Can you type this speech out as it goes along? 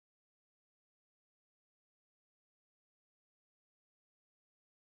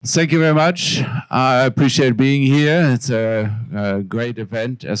Thank you very much. I appreciate being here. It's a great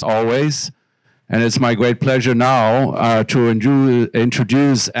event, as always. And it's my great pleasure now to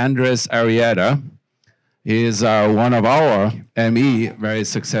introduce Andres Arrieta. He is one of our ME, very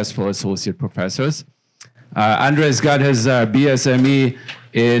successful associate professors. Andres got his BSME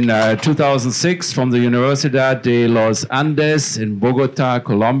in 2006 from the Universidad de los Andes in Bogota,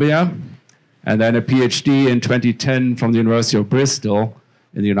 Colombia, and then a PhD in 2010 from the University of Bristol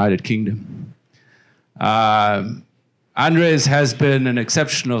in the United Kingdom. Andres has been an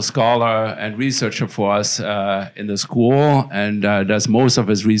exceptional scholar and researcher for us in the school, and does most of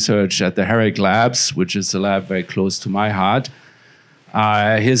his research at the Herrick Labs, which is a lab very close to my heart.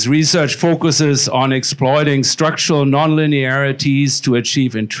 His research focuses on exploiting structural nonlinearities to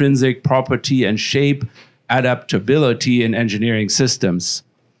achieve intrinsic property and shape adaptability in engineering systems.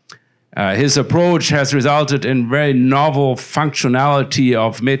 His approach has resulted in very novel functionality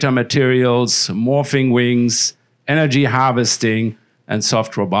of metamaterials, morphing wings, energy harvesting, and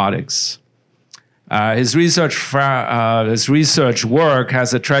soft robotics. His research work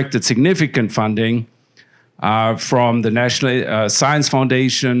has attracted significant funding from the National Science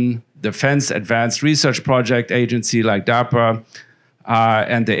Foundation, Defense Advanced Research Project Agency like DARPA,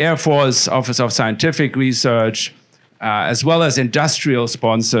 and the Air Force Office of Scientific Research, as well as industrial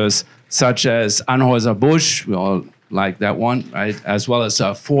sponsors such as Anheuser-Busch, we all like that one, right? As well as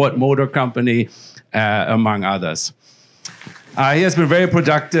Ford Motor Company, among others. He has been very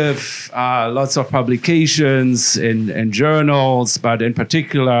productive, lots of publications in journals, but in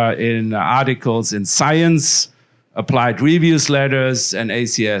particular in articles in Science, Applied Reviews Letters, and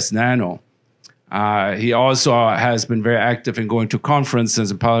ACS Nano. He also has been very active in going to conferences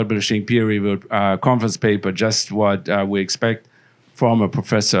and publishing peer-reviewed conference paper, just what we expect from a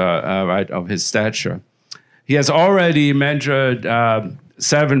professor right, of his stature. He has already mentored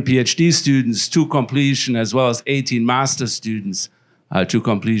 7 PhD students to completion, as well as 18 master students to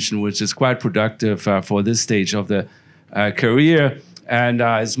completion, which is quite productive for this stage of the career. And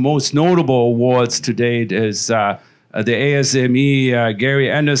his most notable awards to date is the ASME Gary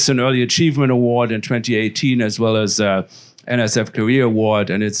Anderson Early Achievement Award in 2018, as well as NSF Career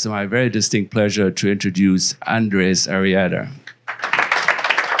Award. And it's my very distinct pleasure to introduce Andres Arrieta.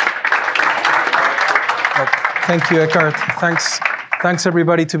 Thank you, Eckhart. Thanks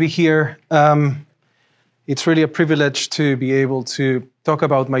everybody to be here. It's really a privilege to be able to talk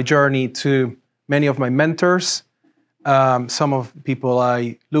about my journey to many of my mentors, some of the people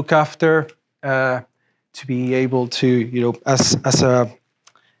I look after, to be able to, as a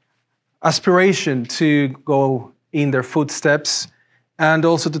aspiration to go in their footsteps, and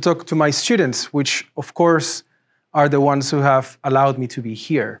also to talk to my students, which of course are the ones who have allowed me to be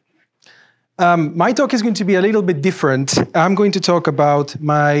here. My talk is going to be a little bit different. I'm going to talk about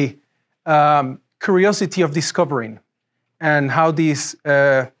my curiosity of discovering and how this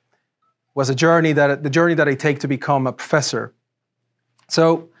was the journey that I take to become a professor.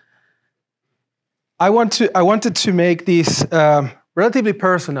 So I wanted to make this relatively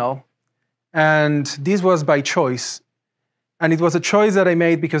personal, and this was by choice. And it was a choice that I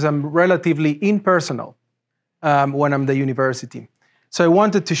made because I'm relatively impersonal when I'm at the university. So I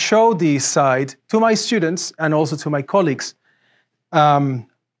wanted to show this side to my students and also to my colleagues, and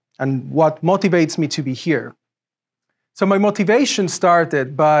what motivates me to be here. So my motivation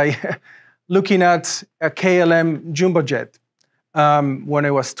started by looking at a KLM jumbo jet when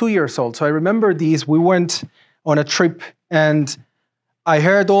I was 2 years old. So I remember these. We went on a trip, and I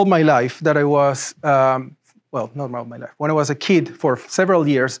heard all my life that I was, well, not all my life. When I was a kid for several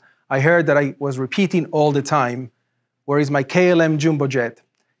years, I heard that I was repeating all the time, where is my KLM jumbo jet,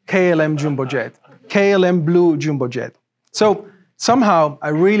 KLM jumbo jet, KLM blue jumbo jet. So somehow I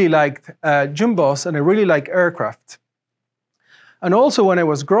really liked jumbos, and I really like aircraft. And also when I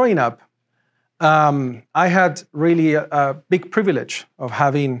was growing up, I had really a big privilege of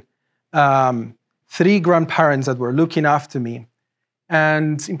having 3 grandparents that were looking after me,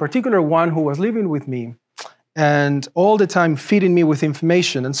 and in particular one who was living with me and all the time feeding me with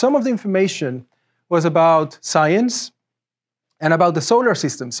information. And some of the information was about science and about the solar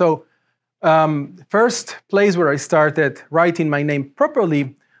system. So the first place where I started writing my name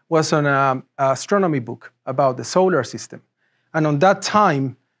properly was on an astronomy book about the solar system. And on that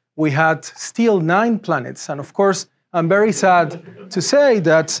time, we had still 9 planets. And of course, I'm very sad to say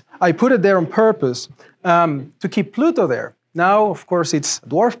that I put it there on purpose to keep Pluto there. Now, of course, it's a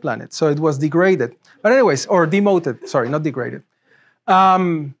dwarf planet, so it was degraded. But anyways, or demoted, sorry, not degraded.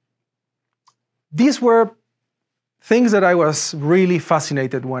 These were things that I was really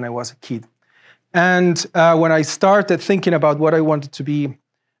fascinated when I was a kid. And when I started thinking about what I wanted to be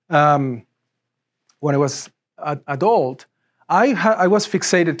when I was adult, I was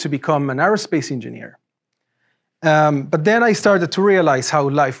fixated to become an aerospace engineer. But then I started to realize how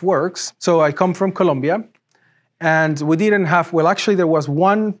life works. So I come from Colombia, and we didn't have, well, actually there was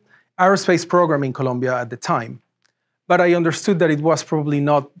one aerospace program in Colombia at the time, but I understood that it was probably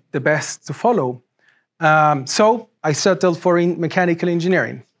not the best to follow. So I settled for mechanical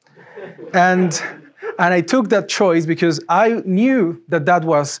engineering. And I took that choice because I knew that that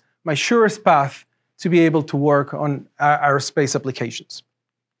was my surest path to be able to work on aerospace applications.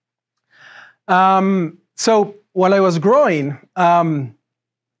 So while I was growing,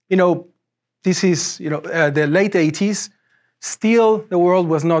 this is the late 80s. Still, the world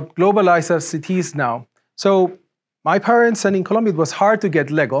was not globalized as it is now. So my parents, and in Colombia, it was hard to get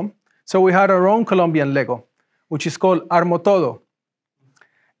Lego. So we had our own Colombian Lego, which is called Armo Todo.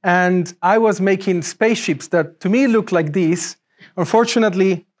 And I was making spaceships that to me looked like this.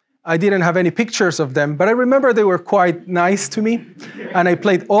 Unfortunately, I didn't have any pictures of them, but I remember they were quite nice to me, and I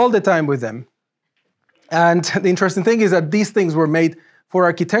played all the time with them. And the interesting thing is that these things were made for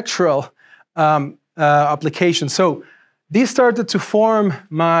architectural applications. So this started to form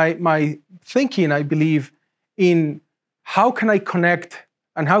my thinking, I believe, in how can I connect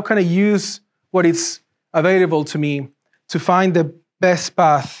and how can I use what is available to me to find the best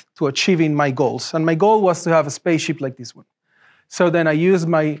path to achieving my goals. And my goal was to have a spaceship like this one. So then I used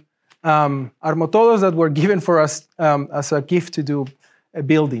my Armotodos that were given for us as a gift to do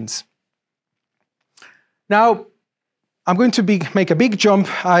buildings. Now, I'm going to make a big jump.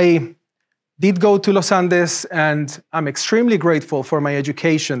 I did go to Los Andes, and I'm extremely grateful for my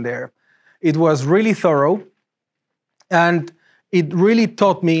education there. It was really thorough, and it really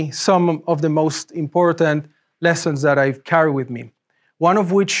taught me some of the most important lessons that I've carried with me. One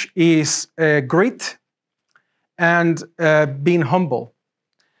of which is grit and being humble.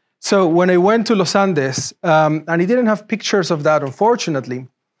 So when I went to Los Andes, and I didn't have pictures of that, unfortunately,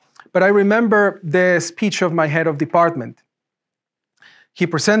 but I remember the speech of my head of department. He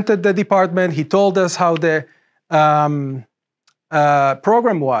presented the department, he told us how the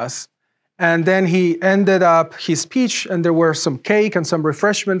program was, and then he ended up his speech, and there were some cake and some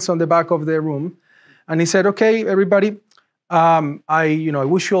refreshments on the back of the room. And he said, okay, everybody, I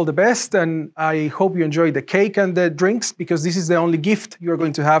wish you all the best, and I hope you enjoy the cake and the drinks, because this is the only gift you're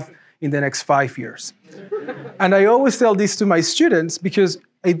going to have in the next 5 years. And I always tell this to my students because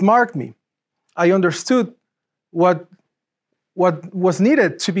it marked me. I understood what was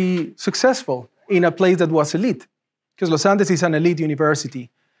needed to be successful in a place that was elite, because Los Andes is an elite university.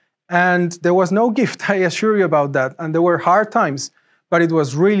 And there was no gift, I assure you about that. And there were hard times, but it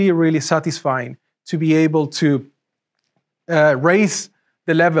was really, really satisfying to be able to raise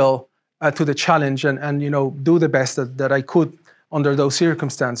the level to the challenge and do the best that I could under those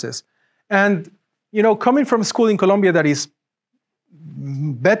circumstances. And coming from a school in Colombia that is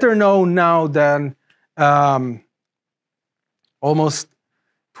better known now than almost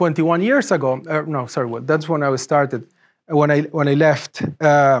 21 years ago. No, sorry, well, that's when I started. When I left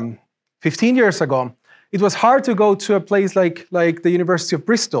 15 years ago, it was hard to go to a place like the University of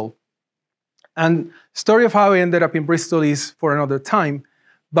Bristol. And story of how I ended up in Bristol is for another time.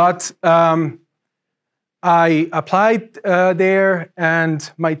 But I applied there,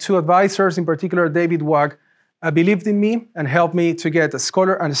 and my two advisors, in particular David Wag, believed in me and helped me to get a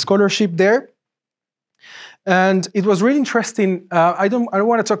scholarship there. And it was really interesting. I don't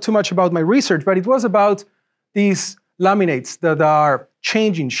want to talk too much about my research, but it was about these laminates that are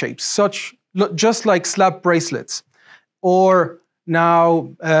changing shapes, just like slab bracelets, or now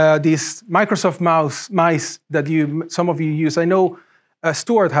these Microsoft mice that some of you use. I know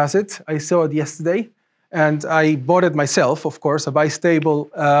Stuart has it. I saw it yesterday, and I bought it myself, of course, a bistable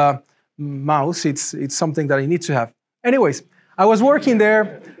mouse. It's something that I need to have. Anyways, I was working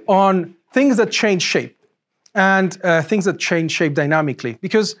there on things that change shape, and things that change shape dynamically,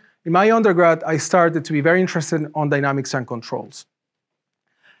 because in my undergrad, I started to be very interested on dynamics and controls.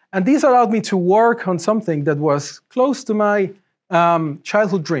 And this allowed me to work on something that was close to my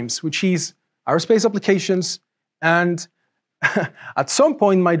childhood dreams, which is aerospace applications. And at some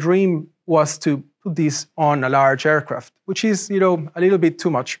point, my dream was to put this on a large aircraft, which is, a little bit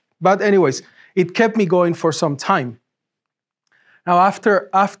too much. But anyways, it kept me going for some time. Now,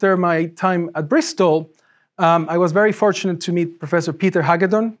 after my time at Bristol, I was very fortunate to meet Professor Peter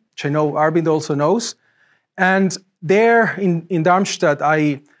Hagedorn, which I know Arvind also knows. And there in Darmstadt,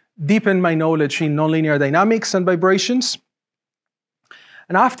 I deepened my knowledge in nonlinear dynamics and vibrations.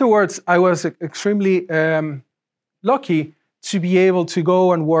 And afterwards, I was extremely lucky to be able to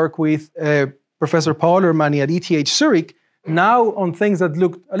go and work with Professor Paul Ermani at ETH Zurich now on things that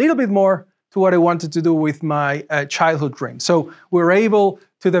looked a little bit more to what I wanted to do with my childhood dream. So we were able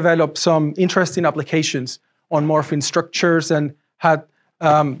to develop some interesting applications on morphine structures and had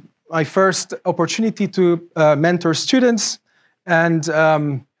my first opportunity to mentor students and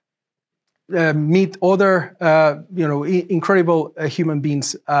meet other incredible human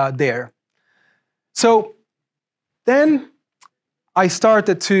beings there. So then I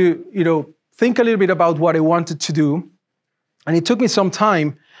started to think a little bit about what I wanted to do, and it took me some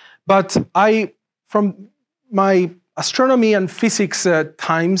time. But from my astronomy and physics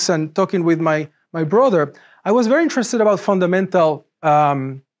times and talking with my brother, I was very interested about fundamental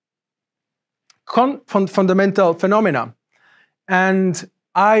phenomena. And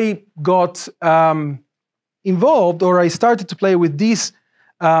I got involved, or I started to play with these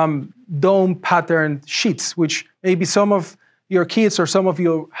dome patterned sheets, which maybe some of your kids or some of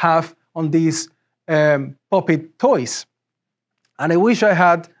you have on these puppet toys. And I wish I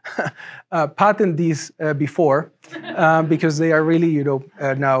had patented these before, because they are really,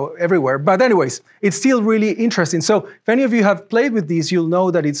 now everywhere. But anyways, it's still really interesting. So if any of you have played with these, you'll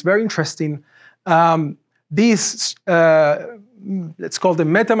know that it's very interesting. These, let's call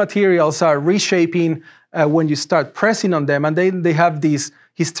them metamaterials, are reshaping when you start pressing on them. And they have this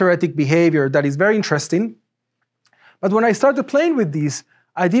hysteretic behavior that is very interesting. But when I started playing with these,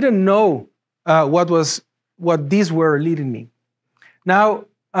 I didn't know what these were leading me. Now,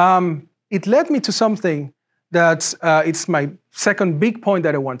 it led me to something that it's my second big point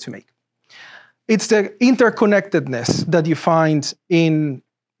that I want to make. It's the interconnectedness that you find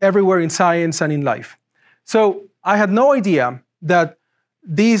everywhere in science and in life. So I had no idea that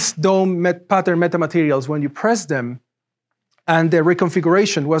these dome pattern metamaterials, when you press them, and their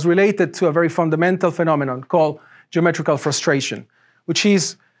reconfiguration was related to a very fundamental phenomenon called geometrical frustration, which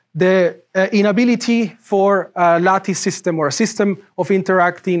is the inability for a lattice system or a system of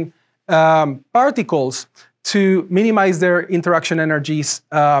interacting particles to minimize their interaction energies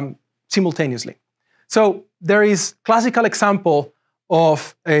simultaneously. So there is a classical example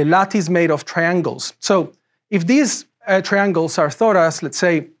of a lattice made of triangles. So if these triangles are thought as, let's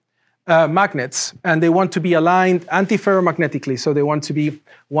say, magnets, and they want to be aligned antiferromagnetically, so they want to be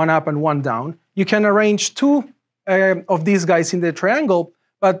one up and one down, you can arrange two of these guys in the triangle,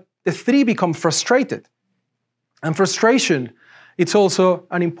 but the three become frustrated. And frustration, it's also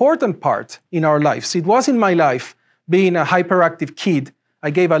an important part in our lives. It was in my life, being a hyperactive kid.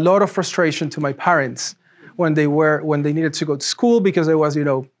 I gave a lot of frustration to my parents when they needed to go to school because I was,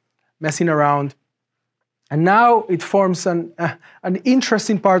 messing around. And now it forms an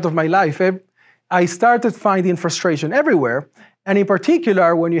interesting part of my life. I started finding frustration everywhere. And in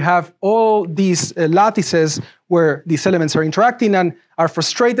particular, when you have all these lattices where these elements are interacting and are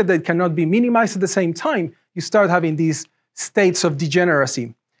frustrated that cannot be minimized at the same time, you start having these states of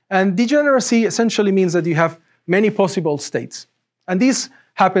degeneracy. And degeneracy essentially means that you have many possible states. And this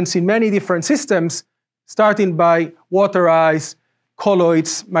happens in many different systems, starting by water ice,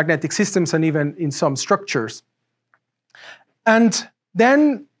 colloids, magnetic systems, and even in some structures. And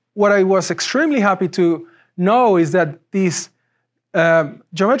then what I was extremely happy to know is that this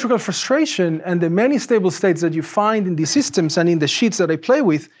geometrical frustration and the many stable states that you find in these systems and in the sheets that I play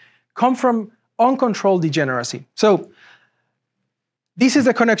with come from uncontrolled degeneracy. So this is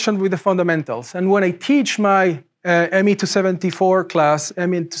the connection with the fundamentals. And when I teach my ME 274 class, ME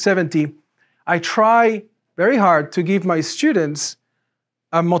 270, I try very hard to give my students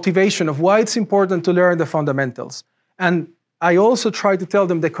a motivation of why it's important to learn the fundamentals. And I also try to tell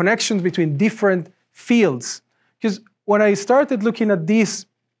them the connections between different fields. Because when I started looking at this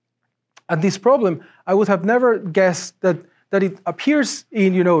problem, I would have never guessed that it appears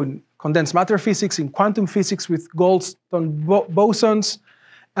in condensed matter physics, in quantum physics with Goldstone bosons.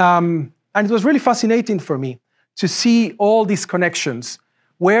 And it was really fascinating for me to see all these connections.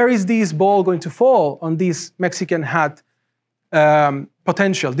 Where is this ball going to fall on this Mexican hat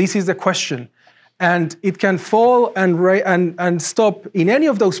potential? This is the question. And it can fall and stop in any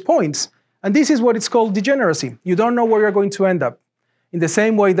of those points. And this is what it's called degeneracy. You don't know where you're going to end up. In the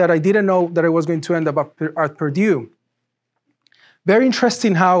same way that I didn't know that I was going to end up at Purdue. Very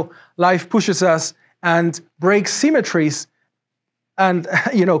interesting how life pushes us and breaks symmetries. And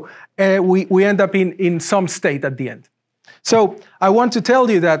we end up in some state at the end. So I want to tell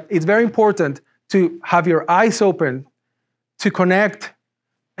you that it's very important to have your eyes open, to connect,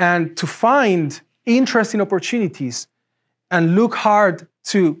 and to find interesting opportunities, and look hard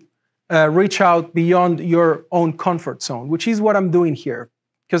to reach out beyond your own comfort zone, which is what I'm doing here,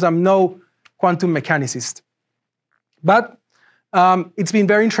 because I'm no quantum mechanicist. But it's been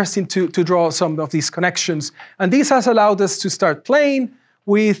very interesting to draw some of these connections. And this has allowed us to start playing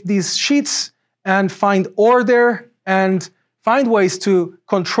with these sheets and find order and find ways to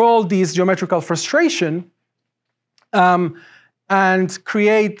control this geometrical frustration and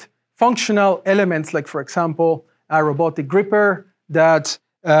create functional elements, like, for example, a robotic gripper that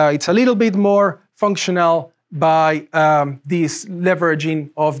it's a little bit more functional by this leveraging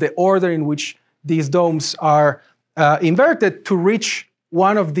of the order in which these domes are inverted to reach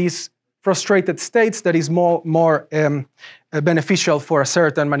one of these frustrated states that is more beneficial for a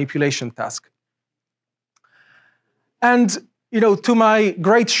certain manipulation task. And to my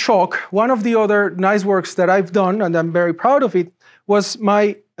great shock, one of the other nice works that I've done, and I'm very proud of it, was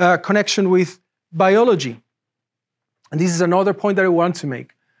my connection with biology. And this is another point that I want to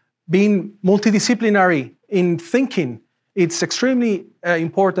make. Being multidisciplinary in thinking, it's extremely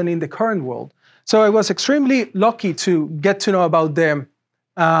important in the current world. So I was extremely lucky to get to know about the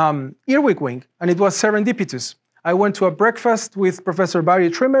earwig wing, and it was serendipitous. I went to a breakfast with Professor Barry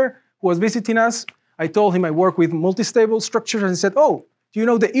Trimmer, who was visiting us. I told him I work with multi-stable structures, and he said, "Oh, do you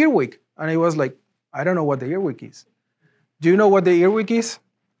know the earwig?" And I was like, "I don't know what the earwig is." Do you know what the earwig is?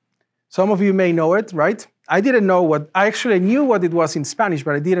 Some of you may know it, right? I didn't know I actually knew what it was in Spanish,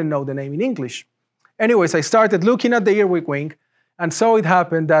 but I didn't know the name in English. Anyways, I started looking at the earwig wing, and so it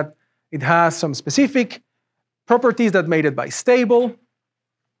happened that it has some specific properties that made it bistable,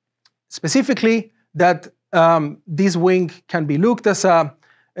 specifically that this wing can be looked as a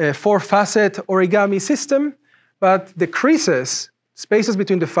four-facet origami system, but the creases, spaces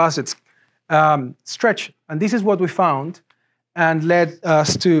between the facets, stretch. And this is what we found and led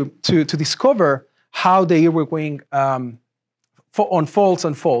us to discover how the earwig wing unfolds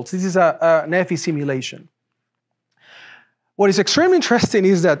and folds. This is an EFI simulation. What is extremely interesting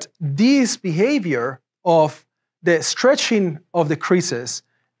is that this behavior of the stretching of the creases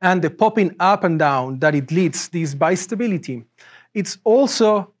and the popping up and down that it leads, this bistability, it's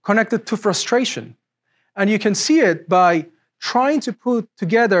also connected to frustration. And you can see it by trying to put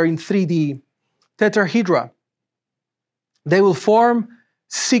together in 3D tetrahedra. They will form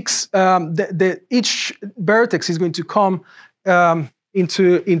six, each vertex is going to come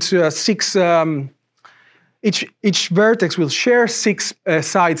into a six, each vertex will share six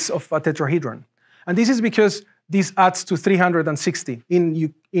sides of a tetrahedron. And this is because this adds to 360.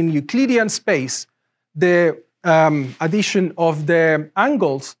 In Euclidean space, the addition of the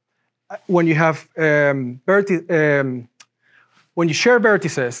angles, when you have when you share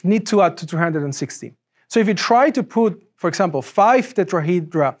vertices, need to add to 360. So if you try to put, for example, 5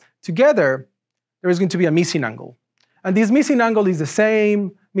 tetrahedra together, there is going to be a missing angle. And this missing angle is the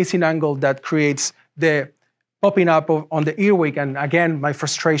same missing angle that creates the popping up on the earwig, and again, my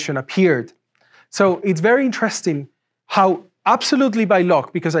frustration appeared. So it's very interesting how, absolutely by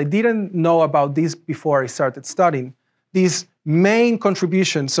luck, because I didn't know about this before I started studying, these main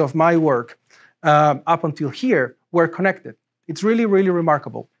contributions of my work up until here were connected. It's really, really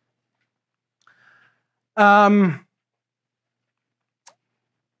remarkable.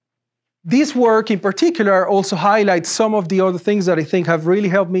 This work in particular also highlights some of the other things that I think have really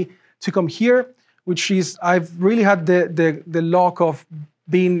helped me to come here, which is I've really had the luck of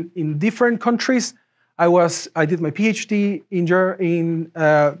being in different countries. I did my PhD in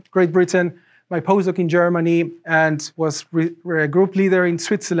Great Britain, my postdoc in Germany, and was a group leader in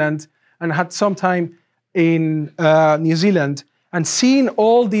Switzerland, and had some time in New Zealand. And seeing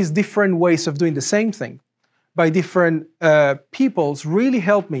all these different ways of doing the same thing by different peoples really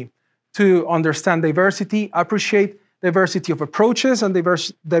helped me to understand diversity, appreciate diversity of approaches, and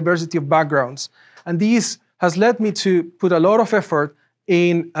diversity of backgrounds. And this has led me to put a lot of effort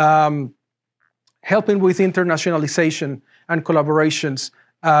in helping with internationalization and collaborations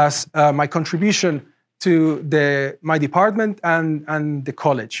as my contribution to my department and the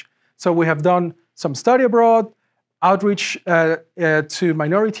college. So we have done some study abroad, outreach to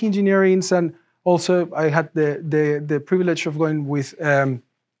minority engineerings, and also I had the privilege of going with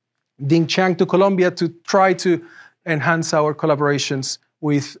Ding Chang to Colombia to try to enhance our collaborations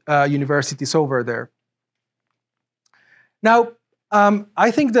with universities over there. Now,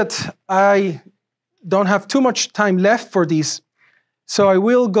 I think that I don't have too much time left for this, so I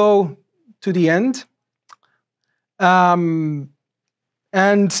will go to the end.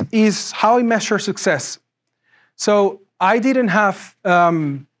 And is how I measure success. So I didn't have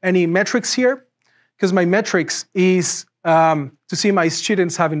any metrics here, because my metrics is to see my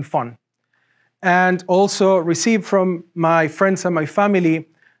students having fun, and also receive from my friends and my family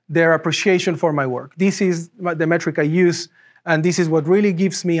their appreciation for my work. This is the metric I use, and this is what really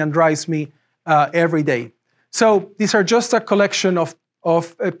gives me and drives me every day. So these are just a collection of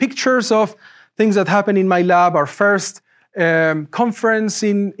pictures of things that happened in my lab, our first conference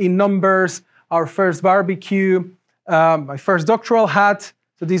in numbers, our first barbecue, my first doctoral hat.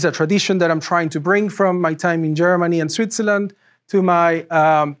 So these are tradition that I'm trying to bring from my time in Germany and Switzerland to my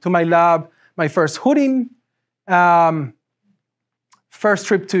lab. My first hooding, first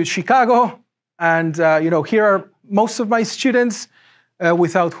trip to Chicago, and here are most of my students,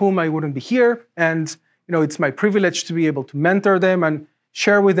 without whom I wouldn't be here. And it's my privilege to be able to mentor them and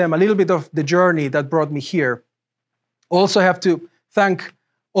share with them a little bit of the journey that brought me here. Also have to thank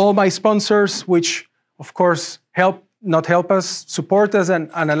all my sponsors, which of course help us, support us, and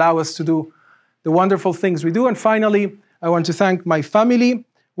allow us to do the wonderful things we do. And finally, I want to thank my family,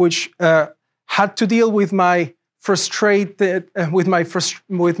 which had to deal with my frustrating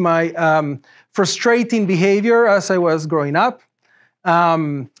behavior as I was growing up.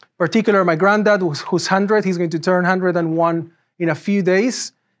 Particularly my granddad, who's 100, he's going to turn 101 in a few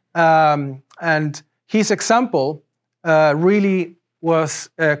days. And his example really was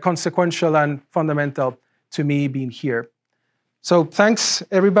consequential and fundamental to me being here. So thanks,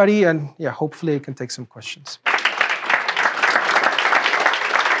 everybody, and yeah, hopefully I can take some questions.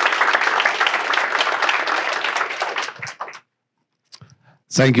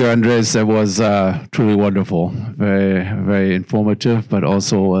 Thank you, Andres. That was truly wonderful. Very, very informative, but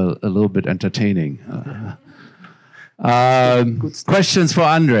also a little bit entertaining. Questions for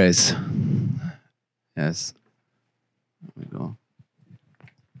Andres? Yes. There we go.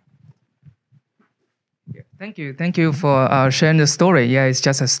 Thank you for sharing the story. Yeah, it's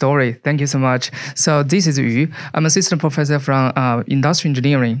just a story. Thank you so much. So this is Yu. I'm assistant professor from industrial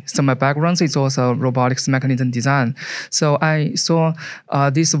engineering. So my background is also robotics mechanism design. So I saw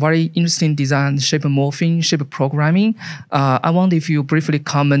this very interesting design, shape morphing, shape programming. I wonder if you briefly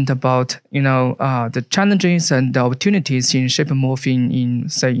comment about the challenges and the opportunities in shape morphing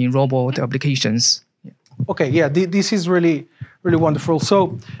in robot applications. Yeah. Okay, yeah, this is really wonderful.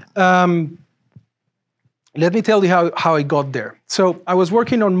 So. Let me tell you how I got there. So I was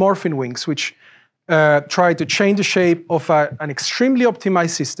working on morphing wings, which try to change the shape of an extremely optimized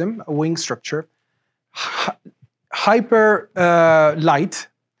system, a wing structure, hyper light,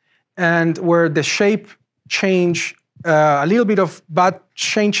 and where the shape change, a little bit of bad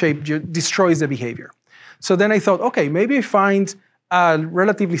change shape destroys the behavior. So then I thought, okay, maybe I find a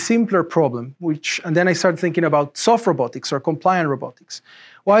relatively simpler problem, and then I started thinking about soft robotics or compliant robotics.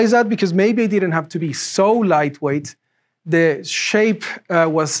 Why is that? Because maybe it didn't have to be so lightweight. The shape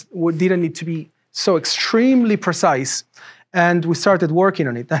didn't need to be so extremely precise. And we started working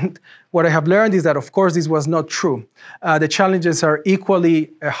on it. And what I have learned is that, of course, this was not true. The challenges are equally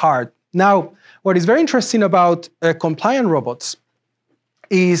hard. Now, what is very interesting about compliant robots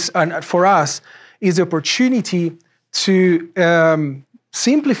is, and for us, is the opportunity to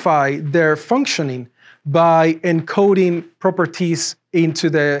simplify their functioning by encoding properties into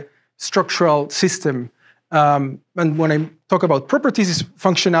the structural system. And when I talk about properties, it's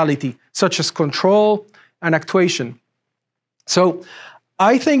functionality, such as control and actuation. So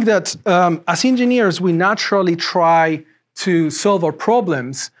I think that as engineers, we naturally try to solve our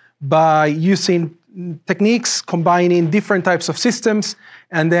problems by using techniques, combining different types of systems,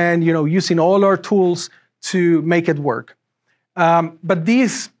 and then using all our tools to make it work. But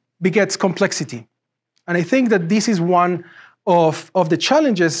this begets complexity. And I think that this is one of the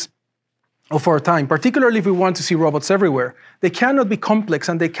challenges of our time, particularly if we want to see robots everywhere. They cannot be complex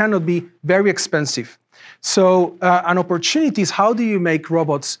and they cannot be very expensive. So an opportunity is, how do you make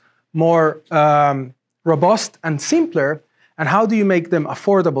robots more robust and simpler, and how do you make them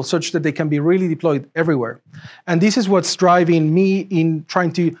affordable such that they can be really deployed everywhere? And this is what's driving me in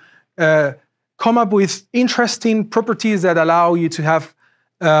trying to come up with interesting properties that allow you to have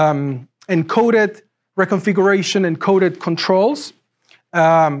encoded reconfiguration, encoded controls.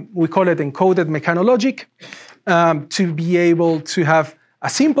 We call it encoded mechanologic, to be able to have a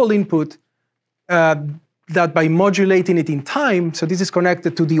simple input that by modulating it in time, so this is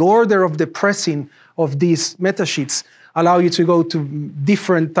connected to the order of the pressing of these metasheets, allow you to go to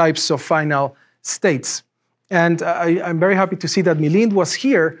different types of final states. And I'm very happy to see that Milind was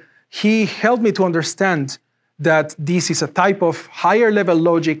here. He helped me to understand that this is a type of higher level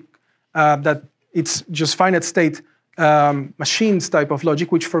logic, that it's just finite state machines type of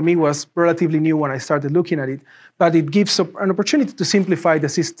logic, which for me was relatively new when I started looking at it. But it gives an opportunity to simplify the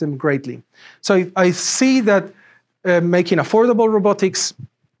system greatly. So I see that making affordable robotics,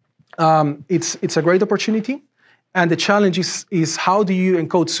 it's a great opportunity. And the challenge is how do you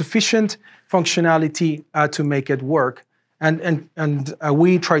encode sufficient functionality to make it work? And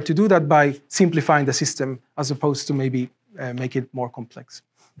we try to do that by simplifying the system as opposed to maybe make it more complex.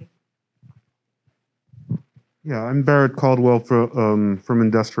 Yeah, I'm Barrett Caldwell from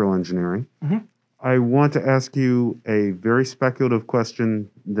Industrial Engineering. Mm-hmm. I want to ask you a very speculative question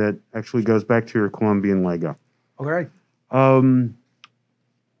that actually goes back to your Colombian Lego. All right.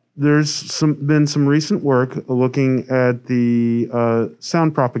 There's been some recent work looking at the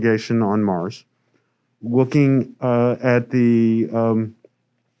sound propagation on Mars, looking at the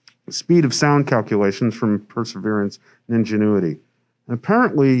speed of sound calculations from Perseverance and Ingenuity. And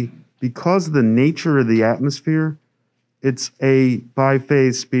apparently, because of the nature of the atmosphere, it's a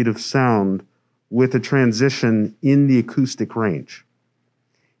biphase speed of sound with a transition in the acoustic range.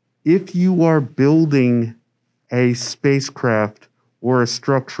 If you are building a spacecraft or a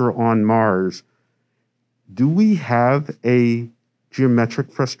structure on Mars, do we have a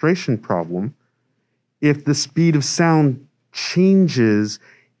geometric frustration problem if the speed of sound changes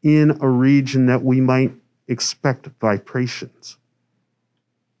in a region that we might expect vibrations?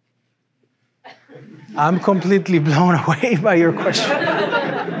 I'm completely blown away by your question.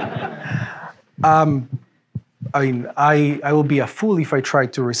 I mean, I will be a fool if I try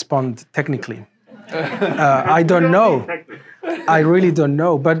to respond technically. I don't know. I really don't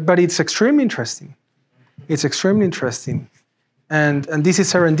know, but it's extremely interesting. It's extremely interesting, and this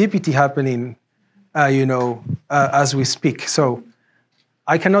is serendipity happening, as we speak. So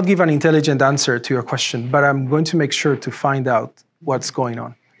I cannot give an intelligent answer to your question, but I'm going to make sure to find out what's going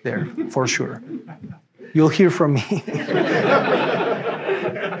on there for sure. You'll hear from me.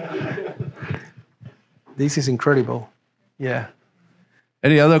 This is incredible. Yeah.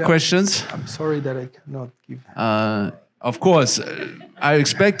 Any other questions? I'm sorry that I cannot give. Of course, I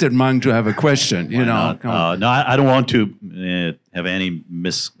expected Mang to have a question. You know, no, I don't want to have any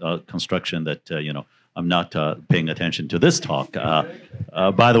misconstruction that I'm not paying attention to this talk.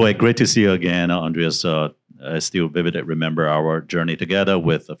 By the way, great to see you again, Andreas. I still vividly remember our journey together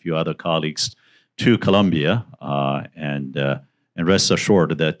with a few other colleagues to Columbia, and rest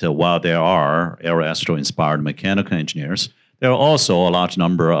assured that while there are aeroastro-inspired mechanical engineers, there are also a large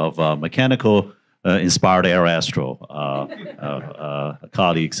number of mechanical inspired aeroastro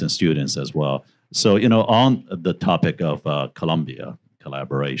colleagues and students as well. So, on the topic of Columbia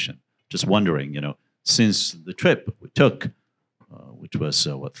collaboration, just wondering, since the trip we took, which was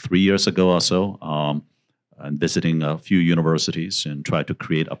 3 years ago or so, and visiting a few universities and try to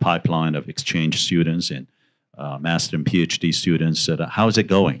create a pipeline of exchange students and master and PhD students. How is it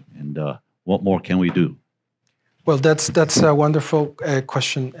going, and what more can we do? Well, that's a wonderful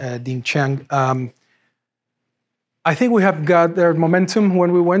question, Dean Chiang. I think we have got their momentum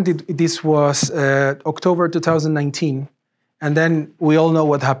when we went. This was October 2019, and then we all know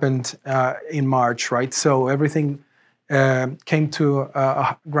what happened in March, right? So everything came to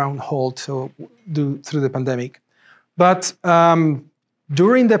a ground halt through the pandemic. But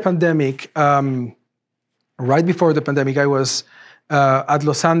during the pandemic, right before the pandemic, I was at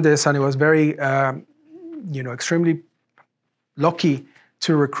Los Andes, and I was very, extremely lucky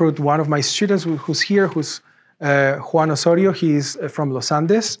to recruit one of my students who's here, who's Juan Osorio. He's from Los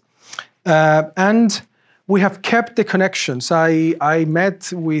Andes. And we have kept the connections. I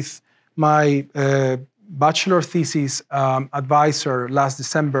met with my bachelor thesis advisor last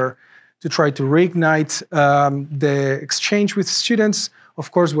December to try to reignite the exchange with students.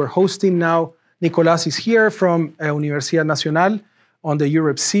 Of course, we're hosting now. Nicolas is here from Universidad Nacional on the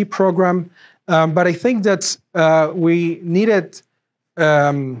Europe C program. But I think that we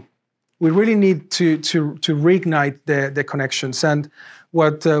really need to reignite the connections. And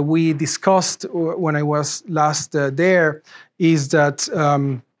what we discussed when I was last there is that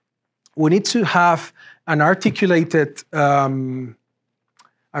we need to have an articulated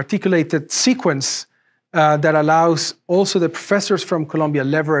sequence that allows also the professors from Columbia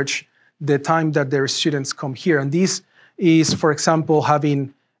leverage the time that their students come here. And this is, for example,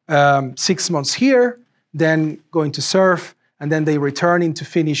 having 6 months here, then going to serve, and then they returning to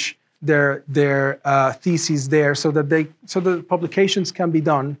finish their thesis there, so that the publications can be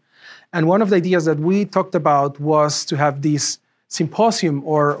done. And one of the ideas that we talked about was to have this symposium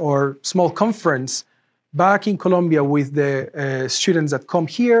or small conference back in Colombia with the students that come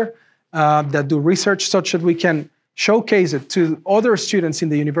here, that do research, such that we can showcase it to other students in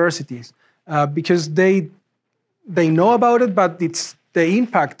the universities, because they know about it, but it's the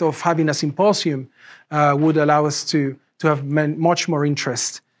impact of having a symposium would allow us to have much more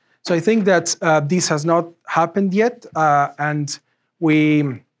interest. So I think that this has not happened yet, and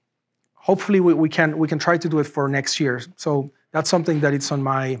hopefully we can try to do it for next year. So that's something that it's on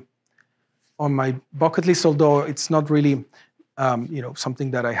on my bucket list, although it's not really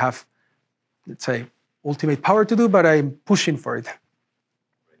something that I have, let's say, ultimate power to do, but I'm pushing for it.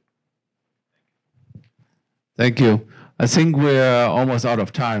 Thank you. I think we're almost out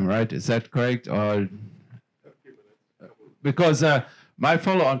of time, right? Is that correct? Or because my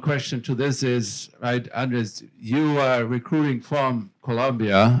follow-on question to this is, right, Andres, you are recruiting from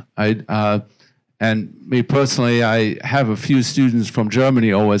Columbia, right? And me personally, I have a few students from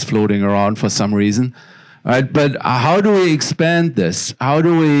Germany always floating around for some reason, right? But how do we expand this? How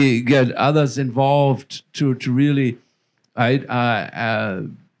do we get others involved to really, right,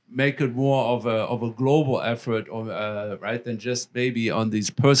 make it more of a global effort, or right, than just maybe on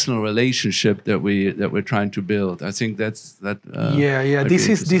these personal relationship that we're trying to build? I think that's that. Yeah. This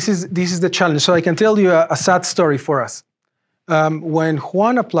is the challenge. So I can tell you a sad story for us. When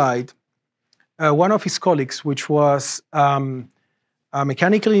Juan applied, one of his colleagues, which was a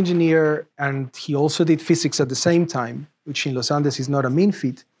mechanical engineer, and he also did physics at the same time, which in Los Andes is not a mean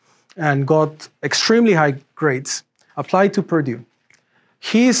feat, and got extremely high grades, applied to Purdue.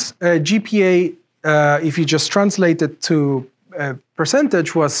 His GPA, if you just translate it to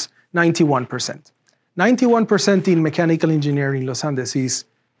percentage, was 91%. 91% in mechanical engineering in Los Andes is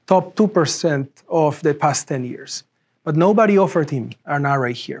top 2% of the past 10 years. But nobody offered him an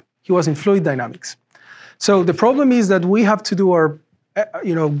RA here. He was in fluid dynamics. So the problem is that we have to do our,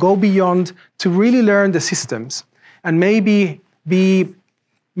 go beyond to really learn the systems and maybe be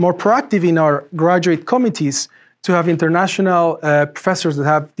more proactive in our graduate committees to have international professors that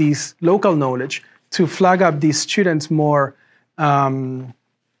have this local knowledge to flag up these students more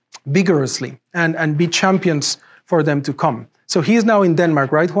vigorously and be champions for them to come. So he's now in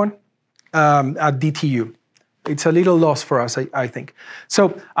Denmark, right, Juan? At DTU. It's a little loss for us, I think.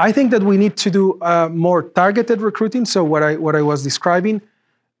 So I think that we need to do more targeted recruiting. So what I was describing,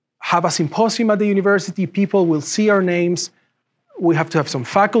 have a symposium at the university, people will see our names. We have to have some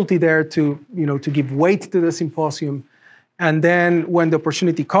faculty there to give weight to the symposium. And then when the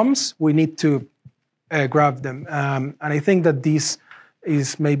opportunity comes, we need to grab them. And I think that this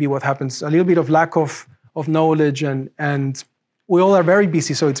is maybe what happens, a little bit of lack of knowledge, and we all are very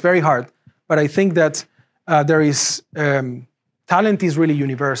busy, so it's very hard. But I think that there is, talent is really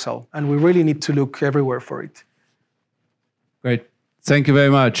universal, and we really need to look everywhere for it. Great. Thank you very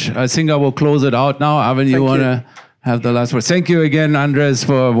much. I think I will close it out now. Arvin, you want to have the last word? Thank you again, Andres,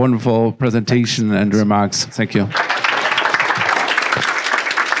 for a wonderful presentation and remarks. Thank you.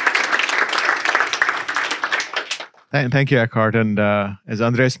 Thank you, Eckhart. And as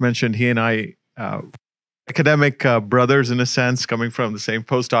Andres mentioned, he and I, academic brothers in a sense, coming from the same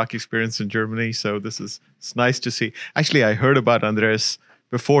postdoc experience in Germany. So it's nice to see. Actually, I heard about Andres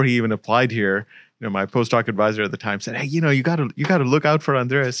before he even applied here. My postdoc advisor at the time said, "Hey, you got to look out for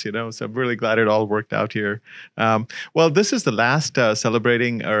Andres." So I'm really glad it all worked out here. Well, this is the last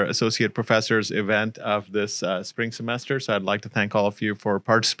celebrating our associate professors event of this spring semester. So I'd like to thank all of you for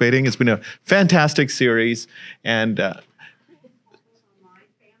participating. It's been a fantastic series, and.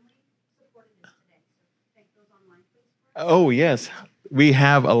 Oh, yes. We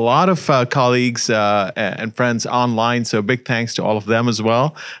have a lot of colleagues and friends online, so big thanks to all of them as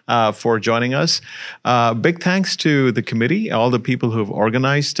well for joining us. Big thanks to the committee, all the people who have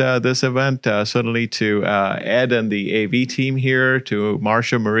organized this event, certainly to Ed and the AV team here, to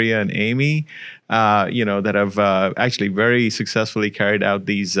Marcia, Maria, and Amy, that have actually very successfully carried out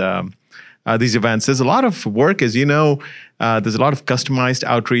these events. There's a lot of work, as you know. There's a lot of customized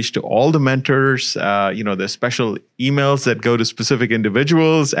outreach to all the mentors. There's special emails that go to specific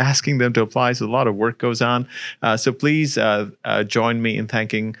individuals asking them to apply. So a lot of work goes on. So please join me in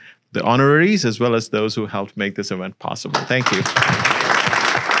thanking the honoraries as well as those who helped make this event possible. Thank you.